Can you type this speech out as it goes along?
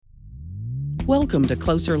Welcome to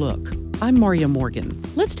Closer Look. I'm Maria Morgan.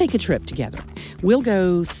 Let's take a trip together. We'll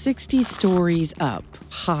go 60 stories up,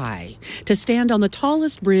 high, to stand on the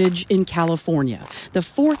tallest bridge in California, the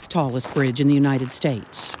fourth tallest bridge in the United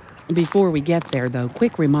States. Before we get there, though,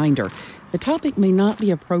 quick reminder, the topic may not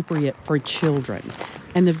be appropriate for children,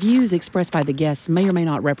 and the views expressed by the guests may or may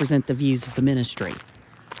not represent the views of the ministry.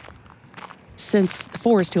 Since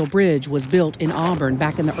Forest Hill Bridge was built in Auburn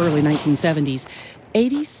back in the early 1970s,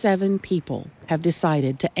 87 people have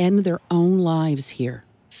decided to end their own lives here,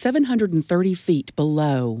 730 feet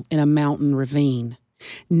below in a mountain ravine.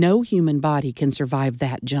 No human body can survive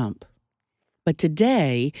that jump. But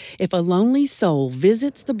today, if a lonely soul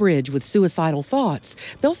visits the bridge with suicidal thoughts,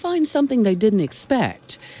 they'll find something they didn't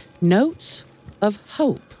expect. Notes of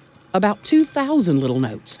hope. About 2,000 little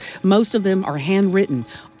notes. Most of them are handwritten,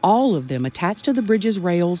 all of them attached to the bridge's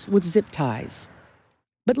rails with zip ties.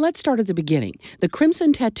 But let's start at the beginning. The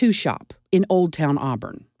Crimson Tattoo Shop in Old Town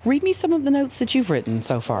Auburn. Read me some of the notes that you've written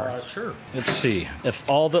so far. Sure. Let's see. If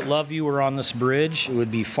all that love you were on this bridge, it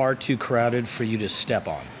would be far too crowded for you to step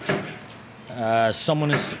on.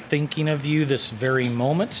 Someone is thinking of you this very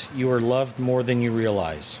moment. You are loved more than you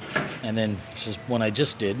realize. And then, this is one I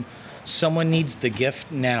just did. Someone needs the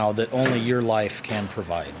gift now that only your life can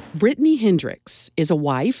provide. Brittany Hendricks is a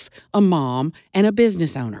wife, a mom, and a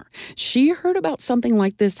business owner. She heard about something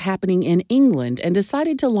like this happening in England and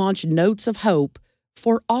decided to launch Notes of Hope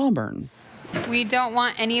for Auburn. We don't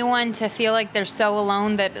want anyone to feel like they're so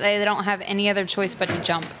alone that they don't have any other choice but to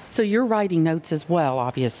jump. So you're writing notes as well,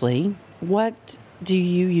 obviously. What do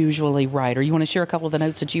you usually write? Or you want to share a couple of the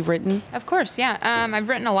notes that you've written? Of course, yeah. I've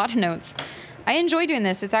written a lot of notes. I enjoy doing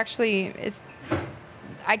this. I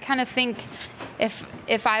kind of think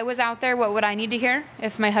if I was out there, what would I need to hear?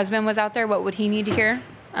 If my husband was out there, what would he need to hear?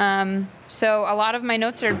 So a lot of my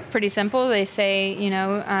notes are pretty simple. They say,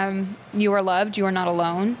 you are loved, you are not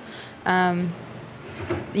alone. A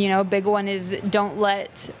big one is don't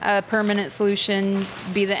let a permanent solution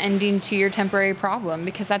be the ending to your temporary problem,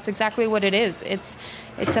 because that's exactly what it is. It's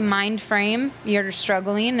a mind frame. You're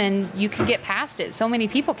struggling and you can get past it. So many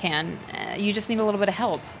people can. You just need a little bit of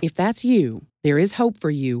help. If that's you, there is hope for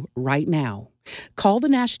you right now. Call the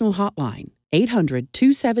national hotline,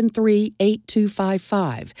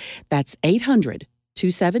 800-273-8255. That's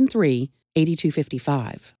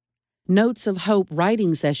 800-273-8255. Notes of Hope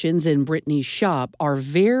writing sessions in Brittany's shop are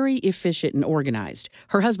very efficient and organized.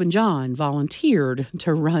 Her husband, John, volunteered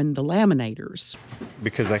to run the laminators.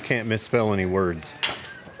 Because I can't misspell any words.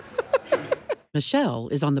 Michelle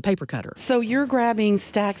is on the paper cutter. So you're grabbing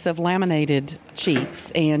stacks of laminated sheets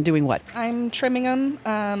and doing what? I'm trimming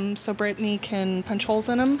them so Brittany can punch holes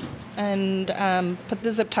in them and put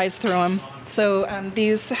the zip ties through them. So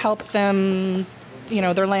these help them,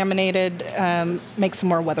 they're laminated, makes them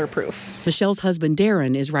more weatherproof. Michelle's husband,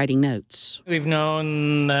 Darren, is writing notes. We've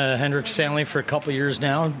known the Hendricks family for a couple years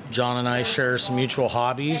now. John and I share some mutual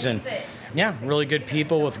hobbies, and really good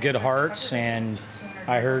people with good hearts. And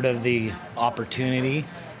I heard of the opportunity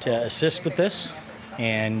to assist with this,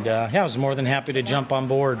 and I was more than happy to jump on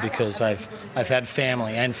board because I've had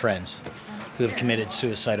family and friends who have committed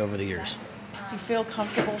suicide over the years. Do you feel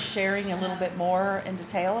comfortable sharing a little bit more in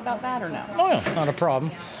detail about that or no? Oh, yeah, not a problem.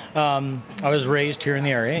 I was raised here in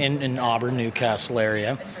the area, in Auburn, Newcastle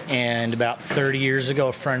area, and about 30 years ago,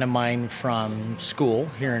 a friend of mine from school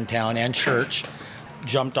here in town and church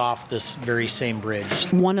jumped off this very same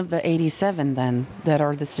bridge. One of the 87, then, that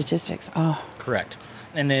are the statistics. Oh. Correct.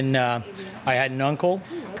 And then I had an uncle,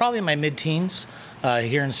 probably in my mid-teens,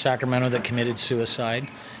 here in Sacramento that committed suicide.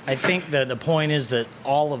 I think that the point is that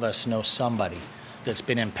all of us know somebody that's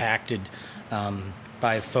been impacted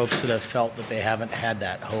by folks that have felt that they haven't had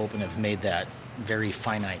that hope and have made that very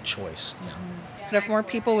finite choice. But if more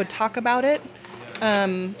people would talk about it,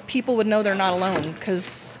 people would know they're not alone,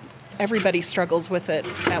 because everybody struggles with it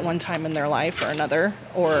at one time in their life or another,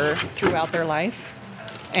 or throughout their life.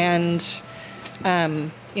 And,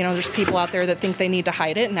 there's people out there that think they need to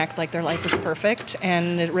hide it and act like their life is perfect.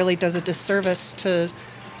 And it really does a disservice to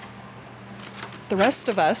the rest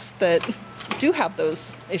of us that do have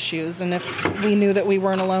those issues. And if we knew that we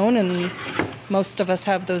weren't alone and most of us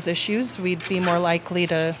have those issues, we'd be more likely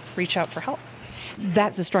to reach out for help.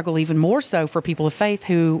 That's a struggle even more so for people of faith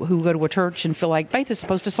who go to a church and feel like faith is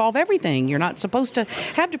supposed to solve everything. You're not supposed to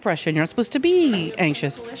have depression. You're not supposed to be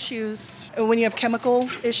anxious. Issues. When you have chemical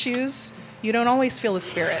issues, you don't always feel the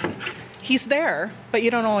Spirit. He's there, but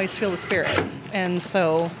you don't always feel the Spirit. And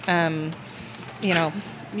so,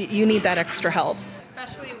 you need that extra help.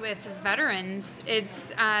 Especially with veterans,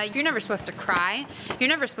 it's you're never supposed to cry. You're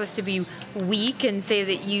never supposed to be weak and say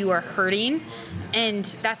that you are hurting. And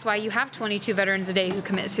that's why you have 22 veterans a day who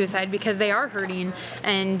commit suicide, because they are hurting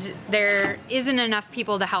and there isn't enough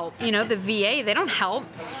people to help. You know, the VA, they don't help.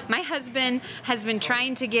 My husband has been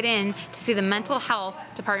trying to get in to see the mental health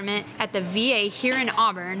department at the VA here in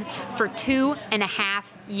Auburn for 2.5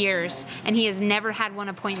 years, and he has never had one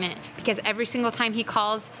appointment, because every single time he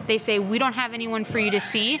calls, they say, we don't have anyone for you to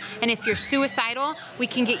see, and if you're suicidal, we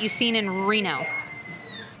can get you seen in Reno.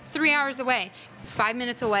 3 hours away, 5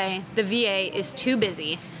 minutes away, the VA is too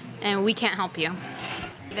busy, and we can't help you.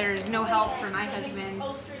 There's no help for my husband,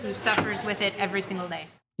 who suffers with it every single day.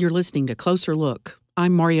 You're listening to Closer Look.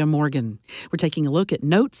 I'm Maria Morgan. We're taking a look at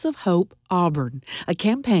Notes of Hope Auburn, a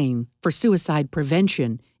campaign for suicide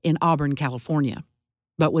prevention in Auburn, California,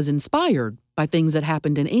 but was inspired by things that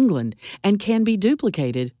happened in England and can be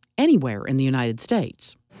duplicated anywhere in the United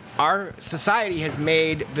States. Our society has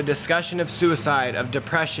made the discussion of suicide, of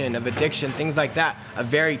depression, of addiction, things like that, a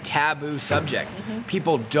very taboo subject.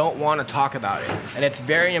 People don't want to talk about it. And it's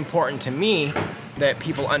very important to me that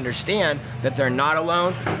people understand that they're not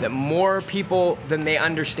alone, that more people than they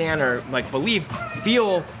understand or believe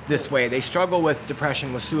feel this way. They struggle with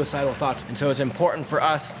depression, with suicidal thoughts. And so it's important for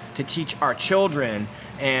us to teach our children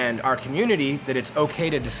and our community that it's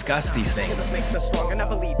okay to discuss these things. This makes us strong, and I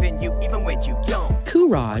believe in you even when you don't.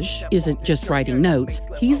 Courage isn't just writing notes.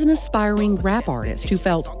 He's an aspiring rap artist who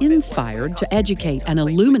felt inspired to educate and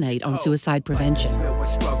illuminate on suicide prevention.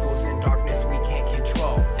 Struggles in darkness we can't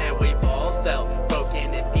control. And we've all felt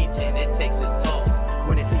broken and beaten, it takes its toll.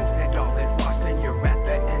 When it seems that all is lost and you're at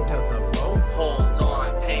the end of the road, Hold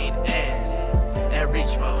on, pain ends, and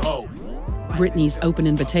reach for hope. Brittany's open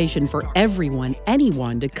invitation for anyone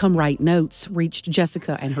to come write notes reached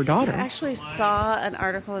Jessica and her daughter. I actually saw an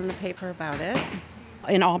article in the paper about it.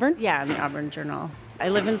 In Auburn? Yeah, in the Auburn Journal. I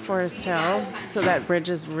live in Forest Hill, so that bridge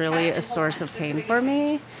is really a source of pain for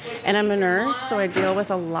me. And I'm a nurse, so I deal with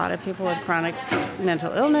a lot of people with chronic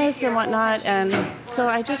mental illness and whatnot. And so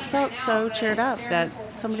I just felt so cheered up that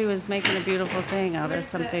somebody was making a beautiful thing out of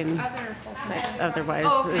something that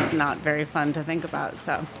otherwise is not very fun to think about.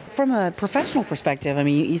 So, From a professional perspective, I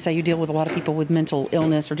mean, you say you deal with a lot of people with mental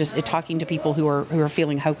illness or just talking to people who are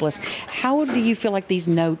feeling hopeless. How do you feel like these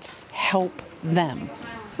notes help them?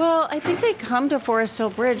 well, I think they come to Forest Hill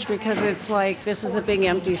Bridge because it's like this is a big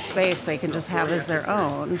empty space they can just have as their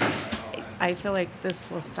own. I feel like this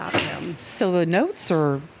will stop them. So the notes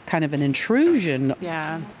are kind of an intrusion.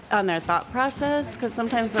 Yeah, on their thought process, because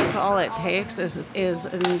sometimes that's all it takes is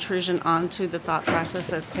an intrusion onto the thought process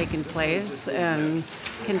that's taking place and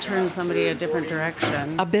can turn somebody a different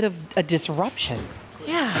direction. A bit of a disruption.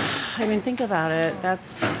 Yeah, I mean, think about it.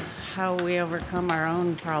 That's how we overcome our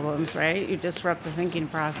own problems, right? You disrupt the thinking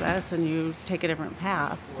process and you take a different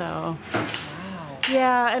path, so...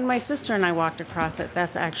 Yeah, and my sister and I walked across it.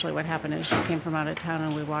 That's actually what happened is she came from out of town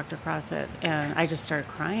and we walked across it and I just started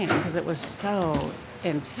crying because it was so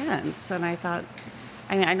intense. And I thought,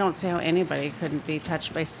 I mean, I don't see how anybody couldn't be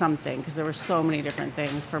touched by something because there were so many different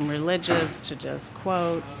things from religious to just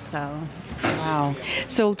quotes, so. Wow.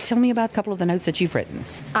 So tell me about a couple of the notes that you've written.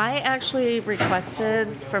 I actually requested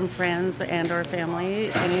from friends and or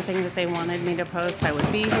family anything that they wanted me to post. I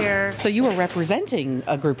would be here. So you were representing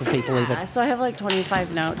a group of people even. Yeah, so I have like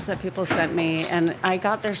 25 notes that people sent me, and I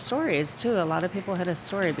got their stories too. A lot of people had a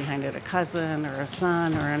story behind it, a cousin or a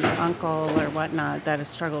son or an uncle or whatnot that has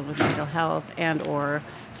struggled with mental health and or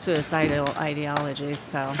suicidal ideology.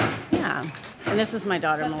 So, yeah. And this is my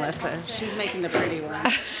daughter, Melissa. She's making the pretty one.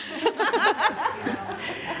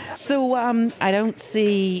 So I don't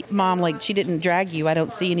see, Mom, like she didn't drag you. I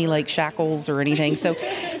don't see any like shackles or anything. So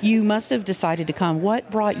you must have decided to come. What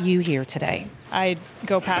brought you here today? I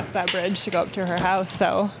go past that bridge to go up to her house,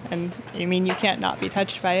 and I mean, you can't not be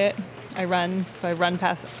touched by it. I run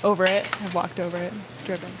past over it. I've walked over it,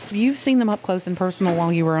 driven. You've seen them up close and personal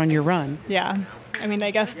while you were on your run. Yeah. I mean,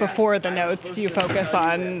 I guess before the notes, you focus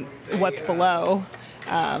on what's below,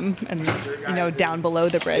 and, down below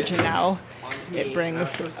the bridge, and now it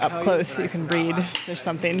brings up close so you can read. There's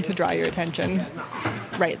something to draw your attention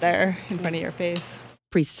right there in front of your face.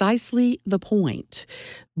 Precisely the point.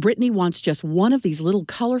 Brittany wants just one of these little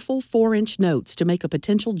colorful 4-inch notes to make a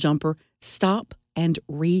potential jumper stop and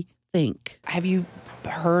rethink. Have you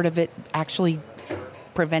heard of it actually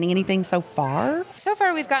preventing anything so far? So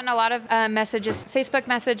far, we've gotten a lot of messages, Facebook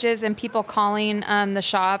messages, and people calling the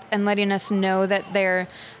shop and letting us know that they're,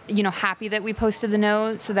 happy that we posted the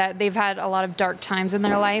note, so that they've had a lot of dark times in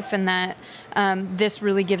their life and that this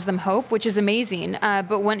really gives them hope, which is amazing.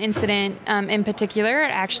 But one incident in particular,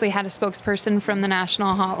 actually had a spokesperson from the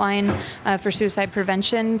National Hotline for Suicide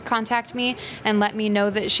Prevention contact me and let me know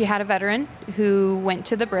that she had a veteran who went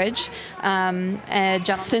to the bridge.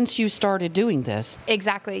 Since you started doing this?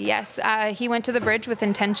 Exactly, yes. He went to the bridge with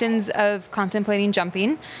intentions of contemplating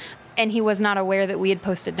jumping, and he was not aware that we had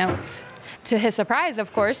posted notes. To his surprise,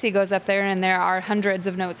 of course, he goes up there and there are hundreds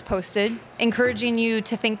of notes posted, encouraging you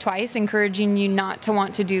to think twice, encouraging you not to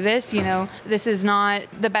want to do this. You know, this is not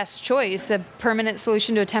the best choice. A permanent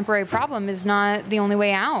solution to a temporary problem is not the only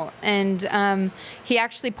way out. And he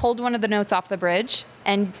actually pulled one of the notes off the bridge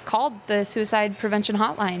and called the suicide prevention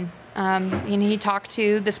hotline. And he talked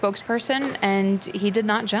to the spokesperson, and he did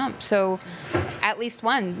not jump. So, at least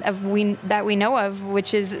one that we know of,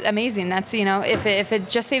 which is amazing. That's, you know, if it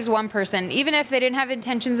just saves one person, even if they didn't have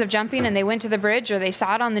intentions of jumping and they went to the bridge, or they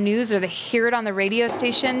saw it on the news, or they hear it on the radio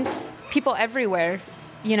station, people everywhere,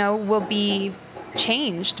 you know, will be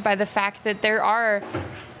changed by the fact that there are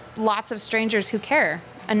lots of strangers who care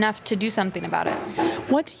enough to do something about it.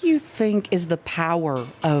 What do you think is the power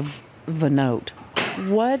of the note?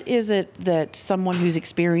 What is it that someone who's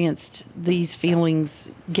experienced these feelings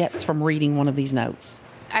gets from reading one of these notes?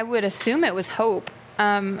 I would assume it was hope.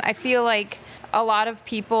 I feel like a lot of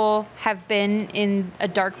people have been in a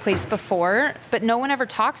dark place before, but no one ever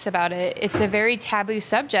talks about it. It's a very taboo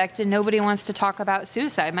subject, and nobody wants to talk about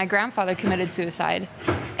suicide. My grandfather committed suicide.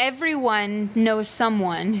 Everyone knows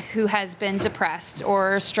someone who has been depressed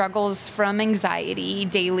or struggles from anxiety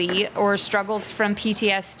daily or struggles from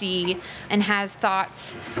PTSD and has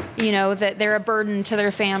thoughts, you know, that they're a burden to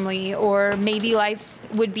their family, or maybe life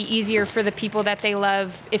would be easier for the people that they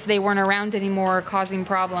love if they weren't around anymore or causing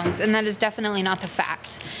problems. And that is definitely not the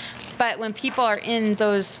fact. But when people are in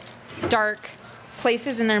those dark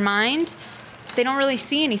places in their mind, they don't really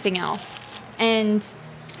see anything else. And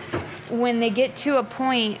when they get to a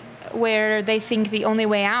point where they think the only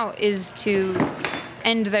way out is to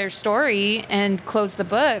end their story and close the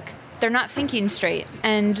book, they're not thinking straight,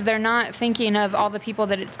 and they're not thinking of all the people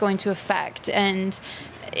that it's going to affect. And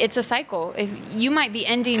it's a cycle. If you might be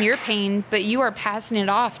ending your pain, but you are passing it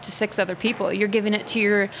off to 6 other people. You're giving it to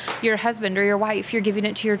your husband or your wife. You're giving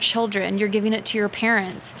it to your children. You're giving it to your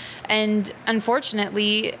parents. And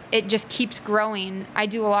unfortunately, it just keeps growing. I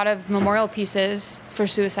do a lot of memorial pieces for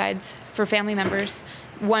suicides for family members.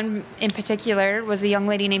 One in particular was a young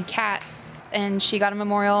lady named Kat, and she got a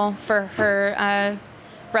memorial for her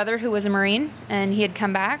brother who was a Marine, and he had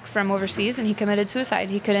come back from overseas and he committed suicide.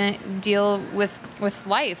 He couldn't deal with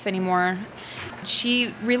life anymore.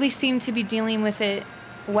 She really seemed to be dealing with it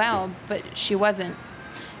well, but she wasn't.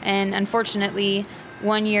 And unfortunately,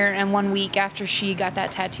 1 year and 1 week after she got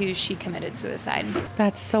that tattoo, she committed suicide.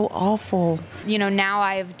 That's so awful. You know, now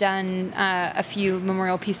I've done a few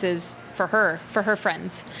memorial pieces for her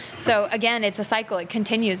friends. So again, it's a cycle. It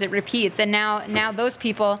continues. It repeats. And now those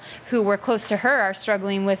people who were close to her are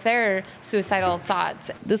struggling with their suicidal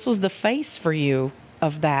thoughts. This was the face for you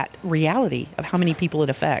of that reality of how many people it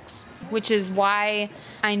affects. Which is why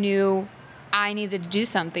I knew I needed to do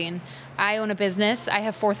something. I own a business. I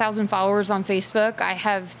have 4,000 followers on Facebook. I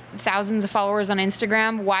have thousands of followers on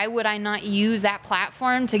Instagram. Why would I not use that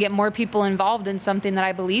platform to get more people involved in something that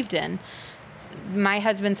I believed in? My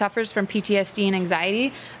husband suffers from PTSD and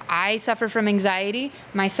anxiety. I suffer from anxiety.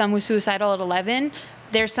 My son was suicidal at 11.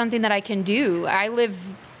 There's something that I can do. I live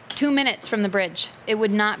 2 minutes from the bridge. It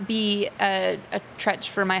would not be a trudge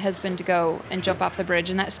for my husband to go and jump off the bridge,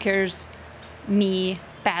 and that scares me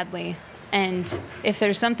badly. And if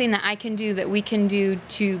there's something that I can do, that we can do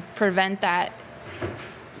to prevent that,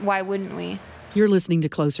 why wouldn't we? You're listening to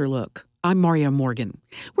Closer Look. I'm Mario Morgan.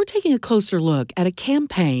 We're taking a closer look at a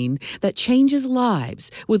campaign that changes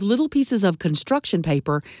lives with little pieces of construction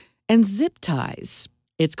paper and zip ties.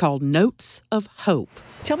 It's called Notes of Hope.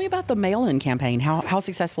 Tell me about the mail-in campaign. How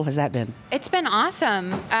successful has that been? It's been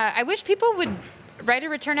awesome. I wish people would write a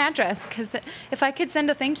return address, because if I could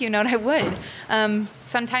send a thank you note, I would.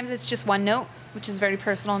 Sometimes it's just one note, which is very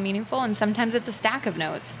personal and meaningful, and sometimes it's a stack of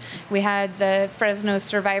notes. We had the Fresno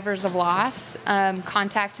Survivors of Loss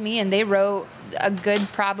contact me, and they wrote a good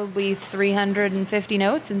probably 350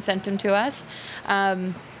 notes and sent them to us.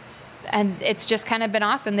 And it's just kind of been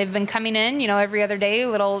awesome. They've been coming in, every other day,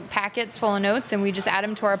 little packets full of notes, and we just add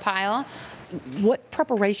them to our pile. What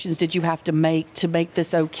preparations did you have to make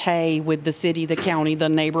this okay with the city, the county, the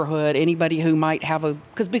neighborhood, anybody who might have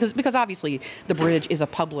because obviously the bridge is a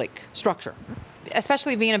public structure?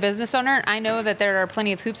 Especially being a business owner, I know that there are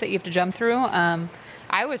plenty of hoops that you have to jump through.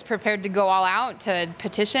 I was prepared to go all out to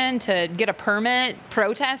petition, to get a permit,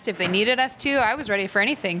 protest if they needed us to. I was ready for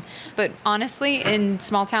anything. But honestly, in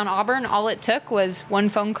small town Auburn, all it took was one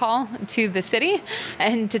phone call to the city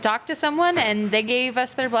and to talk to someone, and they gave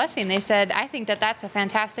us their blessing. They said, I think that that's a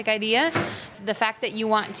fantastic idea. The fact that you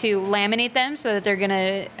want to laminate them so that they're going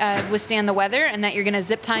to withstand the weather, and that you're going to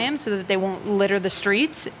zip tie them so that they won't litter the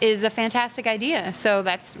streets, is a fantastic idea. So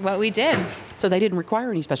that's what we did. So they didn't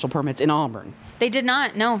require any special permits in Auburn? They did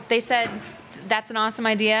not, no. They said, that's an awesome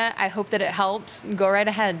idea. I hope that it helps. Go right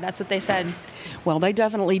ahead. That's what they said. Well, they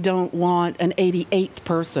definitely don't want an 88th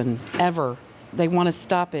person ever. They want to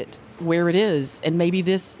stop it where it is, and maybe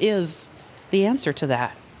this is the answer to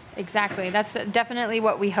that. Exactly. That's definitely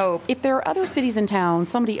what we hope. If there are other cities in town,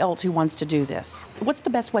 somebody else who wants to do this, what's the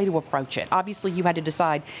best way to approach it? Obviously, you had to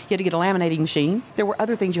decide you had to get a laminating machine. There were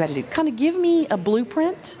other things you had to do. Kind of give me a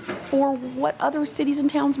blueprint for what other cities and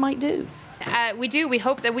towns might do. We do. We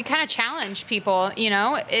hope that we kind of challenge people.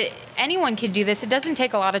 Anyone can do this. It doesn't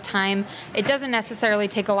take a lot of time. It doesn't necessarily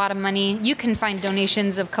take a lot of money. You can find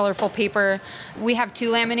donations of colorful paper. We have 2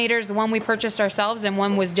 laminators. One we purchased ourselves and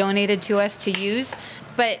one was donated to us to use.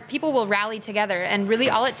 But people will rally together, and really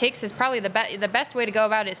all it takes is probably the best way to go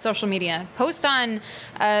about it is social media. Post on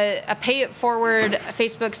a Pay It Forward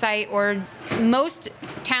Facebook site, or most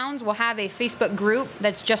towns will have a Facebook group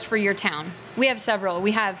that's just for your town. We have several.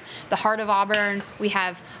 We have the Heart of Auburn, we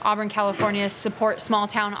have Auburn, California, Support Small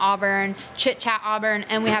Town Auburn, Chit Chat Auburn,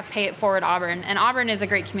 and we have Pay It Forward Auburn. And Auburn is a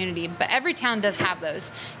great community, but every town does have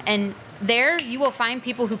those. And there you will find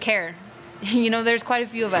people who care. There's quite a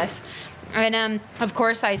few of us. And of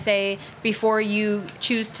course, I say before you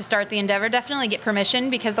choose to start the endeavor, definitely get permission,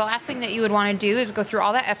 because the last thing that you would want to do is go through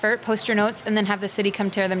all that effort, post your notes, and then have the city come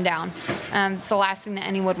tear them down. It's the last thing that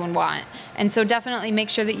anyone would want. And so definitely make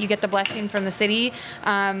sure that you get the blessing from the city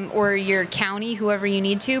or your county, whoever you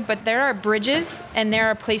need to. But there are bridges and there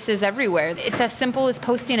are places everywhere. It's as simple as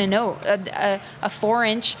posting a note, a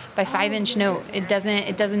 4-inch by 5-inch note. It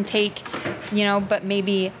doesn't take, but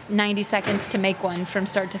maybe 90 seconds to make one from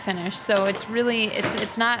start to finish. So it's really,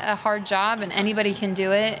 it's not a hard job, and anybody can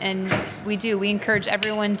do it. And we encourage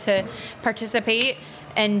everyone to participate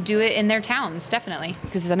and do it in their towns, definitely.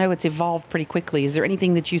 Because I know it's evolved pretty quickly. Is there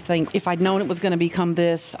anything that you think, if I'd known it was going to become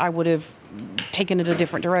this, I would have taken it a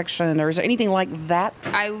different direction? Or is there anything like that?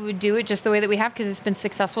 I would do it just the way that we have, because it's been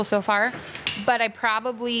successful so far. But I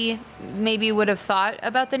probably maybe would have thought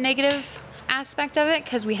about the negative aspect of it,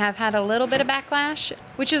 because we have had a little bit of backlash,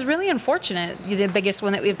 which is really unfortunate. The biggest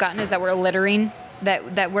one that we've gotten is that we're littering,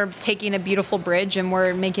 that we're taking a beautiful bridge and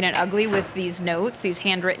we're making it ugly with these notes, these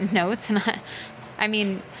handwritten notes. And I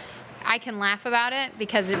mean, I can laugh about it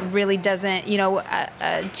because it really doesn't,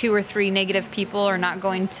 2 or 3 negative people are not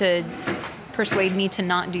going to persuade me to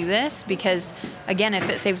not do this, because again, if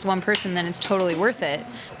it saves one person, then it's totally worth it.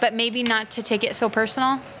 But maybe not to take it so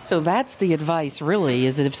personal. So that's the advice, really,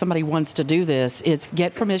 is that if somebody wants to do this, it's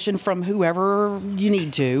get permission from whoever you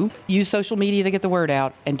need to, use social media to get the word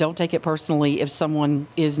out, and don't take it personally if someone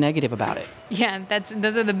is negative about it. Yeah,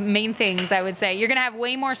 those are the main things I would say. You're going to have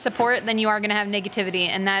way more support than you are going to have negativity,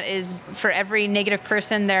 and that is, for every negative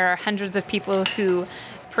person, there are hundreds of people who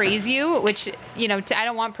praise you, which, I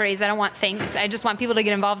don't want praise. I don't want thanks. I just want people to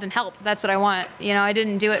get involved and help. That's what I want. I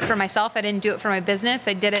didn't do it for myself. I didn't do it for my business.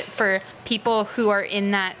 I did it for people who are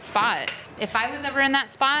in that spot. If I was ever in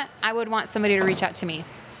that spot, I would want somebody to reach out to me.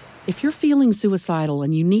 If you're feeling suicidal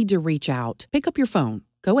and you need to reach out, pick up your phone.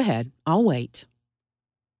 Go ahead. I'll wait.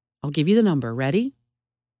 I'll give you the number. Ready?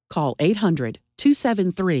 Call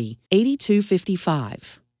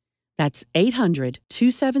 800-273-8255. That's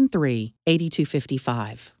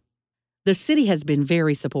 800-273-8255. The city has been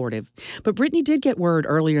very supportive, but Brittany did get word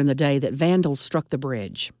earlier in the day that vandals struck the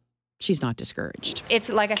bridge. She's not discouraged. It's,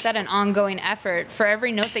 like I said, an ongoing effort. For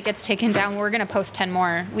every note that gets taken down, we're going to post 10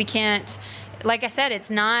 more. We can't, like I said, it's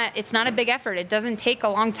not a big effort. It doesn't take a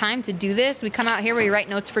long time to do this. We come out here, we write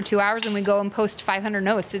notes for 2 hours, and we go and post 500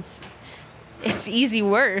 notes. It's easy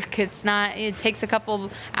work. It takes a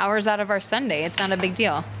couple hours out of our Sunday. It's not a big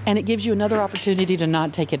deal. And it gives you another opportunity to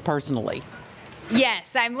not take it personally.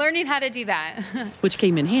 Yes, I'm learning how to do that. Which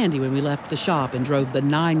came in handy when we left the shop and drove the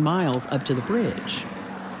 9 miles up to the bridge.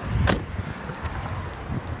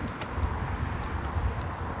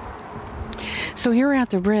 So here we're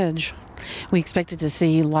at the bridge. We expected to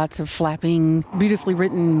see lots of flapping, beautifully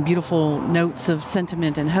written, beautiful notes of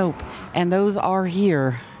sentiment and hope. And those are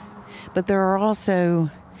here. But there are also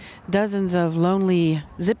dozens of lonely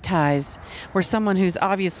zip ties where someone who's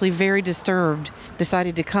obviously very disturbed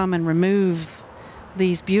decided to come and remove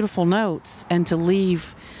these beautiful notes and to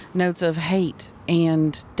leave notes of hate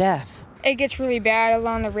and death. it gets really bad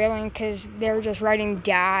along the railing because they're just writing,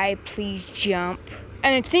 "Die, please jump."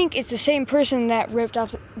 And I think it's the same person that ripped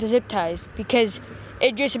off the zip ties because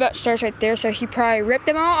it just about starts right there. So he probably ripped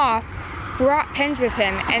them all off, brought pens with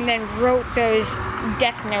him, and then wrote those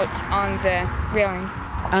death notes on the railing.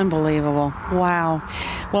 Unbelievable. Wow.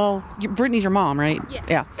 Well, Brittany's your mom, right? Yes.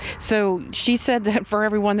 Yeah. So she said that for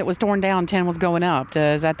everyone that was torn down, 10 was going up.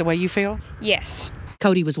 Is that the way you feel? Yes.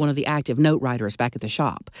 Cody was one of the active note writers back at the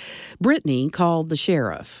shop. Brittany called the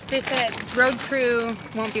sheriff. They said road crew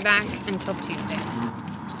won't be back until Tuesday.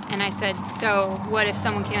 And I said, so what if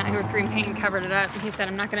someone came out here with green paint and covered it up? And he said,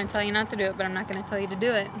 I'm not going to tell you not to do it, but I'm not going to tell you to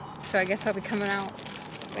do it. So I guess I'll be coming out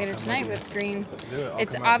later tonight with green.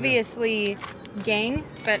 It's obviously gang,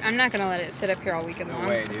 but I'm not going to let it sit up here all weekend long. No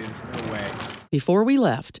way, dude. No way. Before we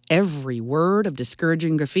left, every word of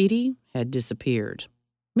discouraging graffiti had disappeared.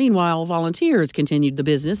 Meanwhile, volunteers continued the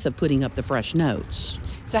business of putting up the fresh notes.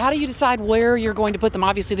 So how do you decide where you're going to put them?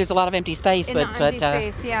 Obviously, there's a lot of empty space, In the empty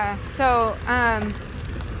space, yeah. So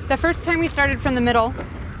the first time we started from the middle,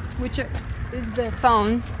 which is the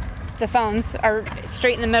phones are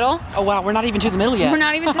straight in the middle. Oh, wow, we're not even to the middle yet. We're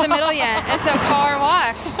not even to the middle yet. It's a far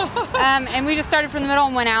walk. And we just started from the middle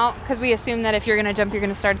and went out because we assumed that if you're going to jump, you're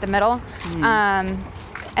going to start at the middle.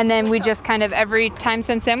 And then we just kind of, every time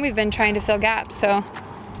since then, we've been trying to fill gaps. So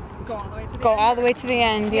Go all the way to the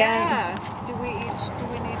end? yeah. Do we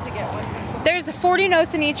need to get one from someone? There's 40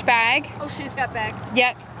 notes in each bag. Oh, she's got bags.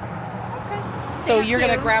 Yep. So you're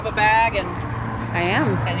going to grab a bag and I am.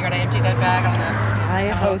 you're going to empty that bag on the... I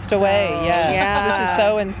host away, yes. Yeah. This is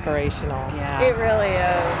so inspirational. Yeah. It really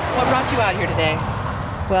is. What brought you out here today?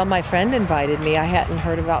 Well, my friend invited me. I hadn't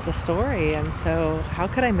heard about the story, and so how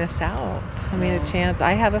could I miss out? I mean, a chance.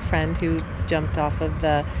 I have a friend who jumped off of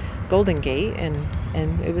the Golden Gate, and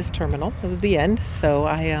it was terminal. It was the end. So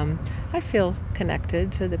I feel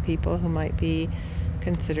connected to the people who might be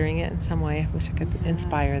considering it in some way. I wish I could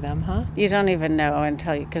inspire them, huh? You don't even know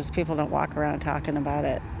until you, because people don't walk around talking about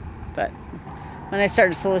it. But when I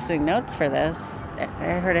started soliciting notes for this,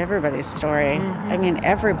 I heard everybody's story. I mean,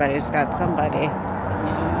 everybody's got somebody.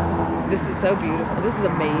 This is so beautiful. This is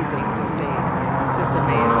amazing to see. It's just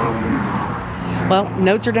amazing. Well,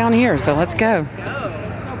 notes are down here, so let's go.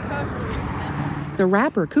 The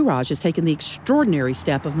rapper Courage has taken the extraordinary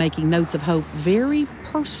step of making Notes of Hope very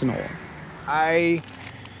personal.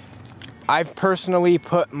 I've personally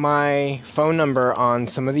put my phone number on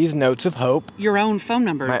some of these Notes of Hope. Your own phone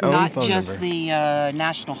number, My own not phone just number. the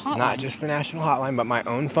national hotline. Not just the national hotline, but my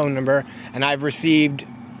own phone number. And I've received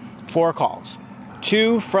 4 calls.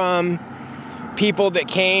 2 from people that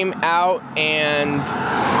came out and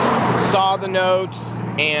saw the notes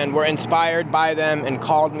and were inspired by them and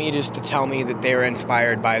called me just to tell me that they were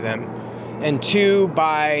inspired by them. And 2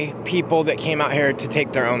 by people that came out here to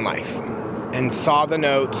take their own life and saw the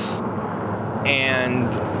notes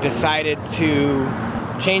and decided to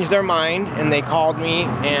change their mind, and they called me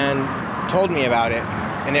and told me about it.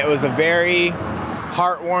 And it was a very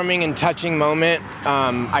heartwarming and touching moment.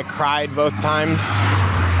 I cried both times.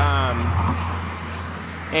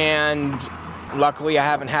 And luckily I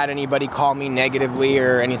haven't had anybody call me negatively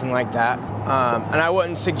or anything like that. And I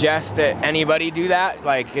wouldn't suggest that anybody do that.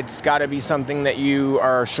 Like, it's got to be something that you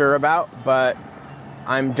are sure about, but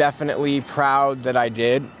I'm definitely proud that I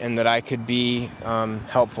did and that I could be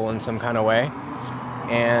helpful in some kind of way.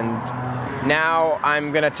 And now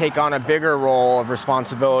I'm going to take on a bigger role of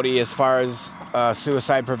responsibility as far as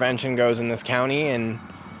suicide prevention goes in this county, and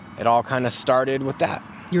it all kind of started with that.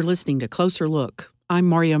 You're listening to Closer Look. I'm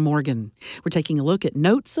Maria Morgan. We're taking a look at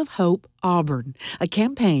Notes of Hope Auburn, a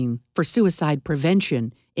campaign for suicide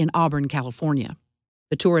prevention in Auburn, California.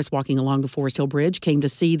 The tourists walking along the Forest Hill Bridge came to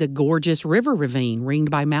see the gorgeous river ravine ringed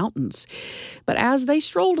by mountains. But as they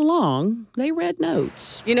strolled along, they read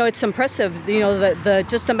notes. You know, it's impressive, the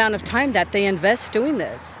just amount of time that they invest doing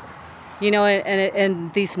this.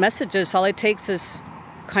 And these messages, all it takes is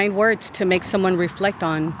kind words to make someone reflect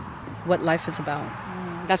on what life is about.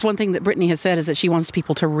 That's one thing that Brittany has said, is that she wants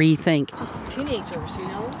people to rethink. Just teenagers,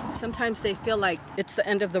 Sometimes they feel like it's the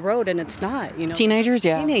end of the road, and it's not, Teenagers,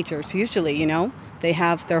 yeah. Teenagers, usually, They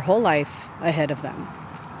have their whole life ahead of them.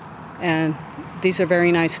 And these are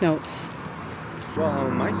very nice notes.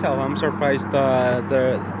 Well, myself, I'm surprised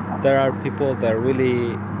there are people that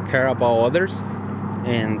really care about others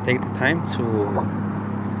and take the time to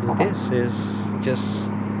do this. Is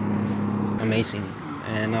just amazing.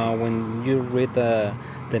 And when you read the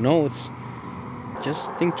notes,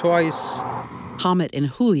 just think twice. Hamid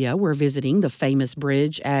and Julia were visiting the famous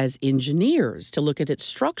bridge as engineers to look at its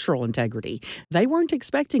structural integrity. They weren't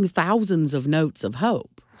expecting thousands of notes of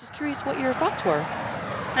hope. Just curious what your thoughts were.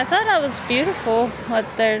 I thought that was beautiful. What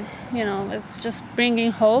they're, it's just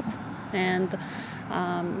bringing hope and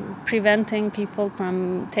preventing people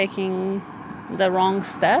from taking the wrong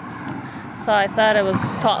step. So I thought it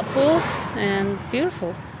was thoughtful and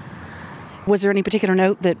beautiful. Was there any particular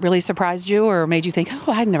note that really surprised you or made you think,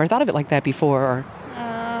 oh, I'd never thought of it like that before?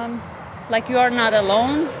 Like you are not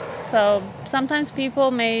alone. So sometimes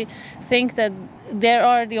people may think that they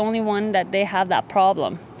are the only one that they have that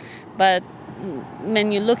problem. But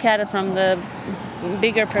when you look at it from the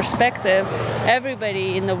bigger perspective,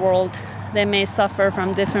 everybody in the world, they may suffer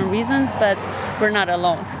from different reasons, but we're not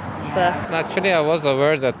alone. So actually, I was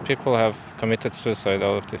aware that people have committed suicide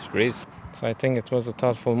out of this reason. So I think it was a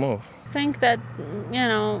thoughtful move. I think that,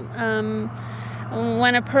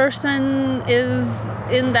 when a person is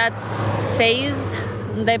in that phase,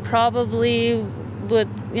 they probably would,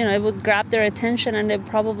 it would grab their attention and they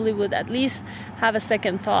probably would at least have a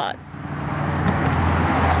second thought.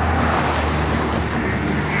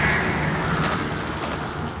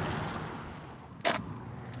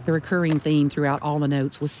 The recurring theme throughout all the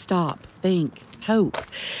notes was stop, think, hope,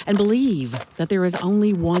 and believe that there is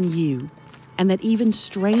only one you, and that even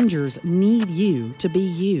strangers need you to be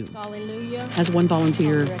you. Hallelujah. As one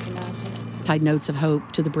volunteer tied notes of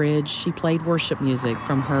hope to the bridge, she played worship music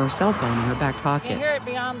from her cell phone in her back pocket. You hear it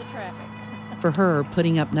beyond the traffic. For her,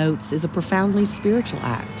 putting up notes is a profoundly spiritual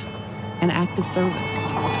act, an act of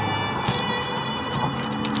service.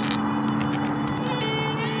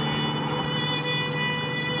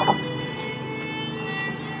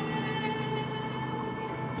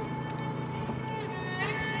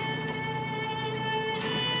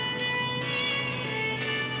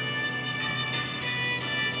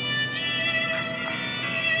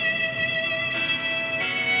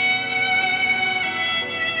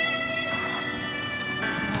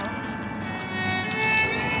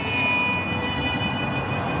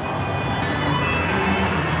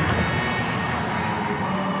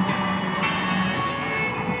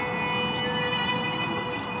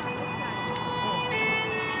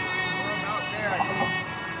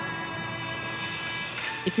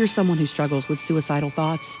 If you're someone who struggles with suicidal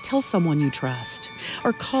thoughts, tell someone you trust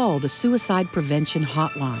or call the Suicide Prevention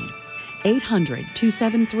Hotline,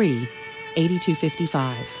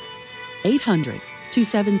 800-273-8255.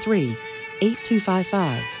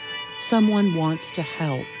 800-273-8255. Someone wants to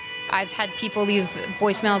help. I've had people leave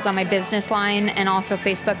voicemails on my business line and also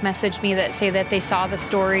Facebook message me that say that they saw the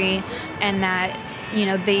story and that,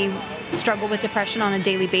 they struggle with depression on a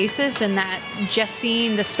daily basis, and that just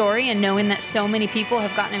seeing the story and knowing that so many people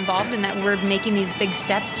have gotten involved and that we're making these big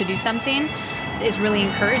steps to do something is really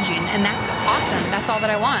encouraging. And that's awesome. That's all that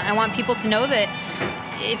I want. I want people to know that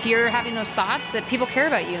if you're having those thoughts, that people care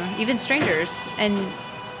about you, even strangers. And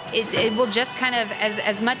it will just kind of,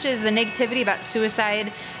 as much as the negativity about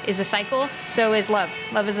suicide is a cycle, so is love.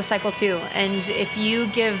 Love is a cycle too. And if you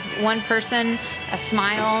give one person a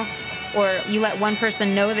smile, or you let one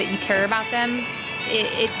person know that you care about them,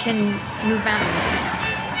 it can move mountains.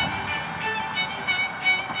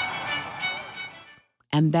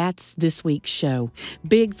 And that's this week's show.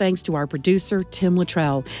 Big thanks to our producer, Tim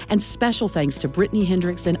Luttrell, and special thanks to Brittany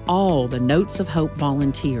Hendricks and all the Notes of Hope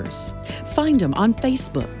volunteers. Find them on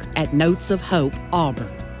Facebook at Notes of Hope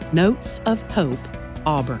Auburn. Notes of Hope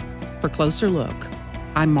Auburn. For Closer Look,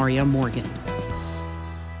 I'm Maria Morgan.